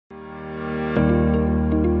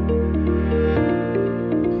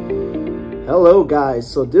Hello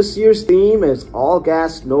guys, so this year's theme is all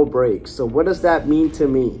gas, no brakes. So what does that mean to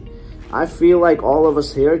me? I feel like all of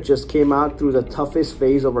us here just came out through the toughest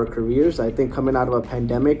phase of our careers. I think coming out of a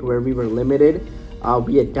pandemic where we were limited,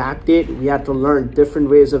 we adapted, we had to learn different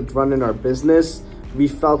ways of running our business. We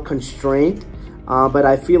felt constrained, but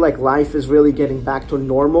I feel like life is really getting back to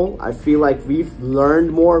normal. I feel like we've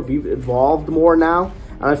learned more, we've evolved more now,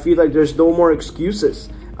 and I feel like there's no more excuses.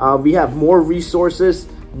 We have more resources,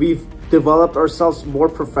 we've developed ourselves more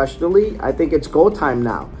professionally. I think it's go time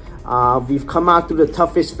now. We've come out through the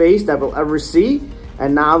toughest phase that we'll ever see,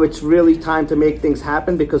 and now it's really time to make things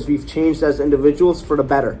happen because we've changed as individuals for the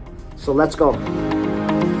better. So let's go.